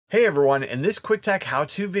Hey everyone, in this quick tech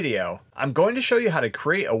how-to video, I'm going to show you how to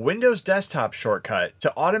create a Windows desktop shortcut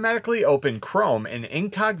to automatically open Chrome in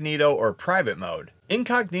Incognito or private mode.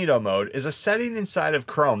 Incognito mode is a setting inside of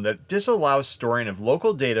Chrome that disallows storing of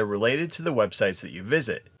local data related to the websites that you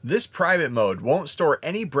visit. This private mode won't store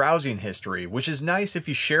any browsing history, which is nice if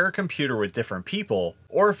you share a computer with different people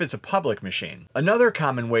or if it's a public machine. Another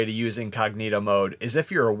common way to use Incognito mode is if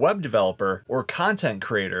you're a web developer or content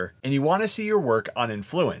creator and you want to see your work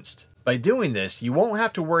uninfluenced. By doing this, you won't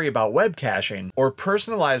have to worry about web caching or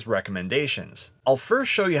personalized recommendations. I'll first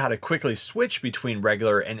show you how to quickly switch between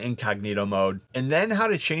regular and incognito mode, and then how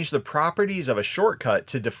to change the properties of a shortcut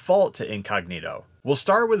to default to incognito. We'll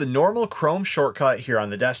start with a normal Chrome shortcut here on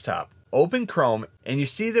the desktop. Open Chrome, and you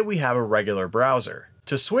see that we have a regular browser.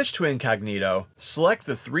 To switch to incognito, select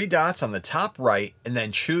the three dots on the top right and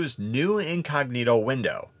then choose New Incognito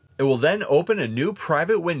Window. It will then open a new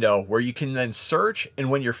private window where you can then search,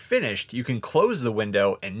 and when you're finished, you can close the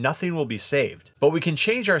window and nothing will be saved. But we can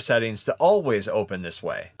change our settings to always open this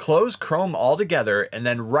way. Close Chrome altogether and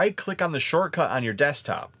then right-click on the shortcut on your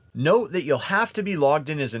desktop. Note that you'll have to be logged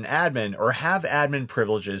in as an admin or have admin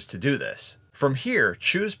privileges to do this. From here,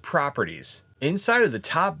 choose Properties. Inside of the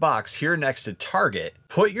top box here next to Target,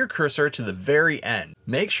 put your cursor to the very end.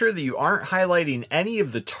 Make sure that you aren't highlighting any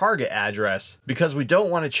of the target address because we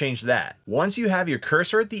don't want to change that. Once you have your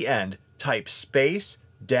cursor at the end, type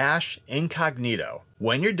space-incognito.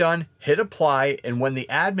 When you're done, hit apply, and when the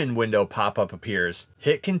admin window pop-up appears,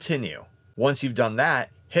 hit continue. Once you've done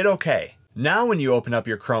that, hit OK. Now when you open up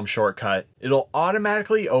your Chrome shortcut, it'll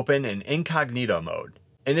automatically open in incognito mode.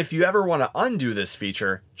 And if you ever want to undo this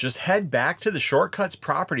feature, just head back to the shortcuts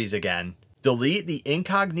properties again, delete the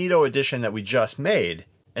incognito edition that we just made,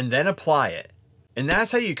 and then apply it. And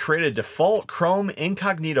that's how you create a default Chrome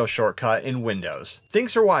incognito shortcut in Windows.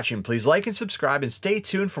 Thanks for watching. Please like and subscribe and stay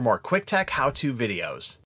tuned for more quick tech how-to videos.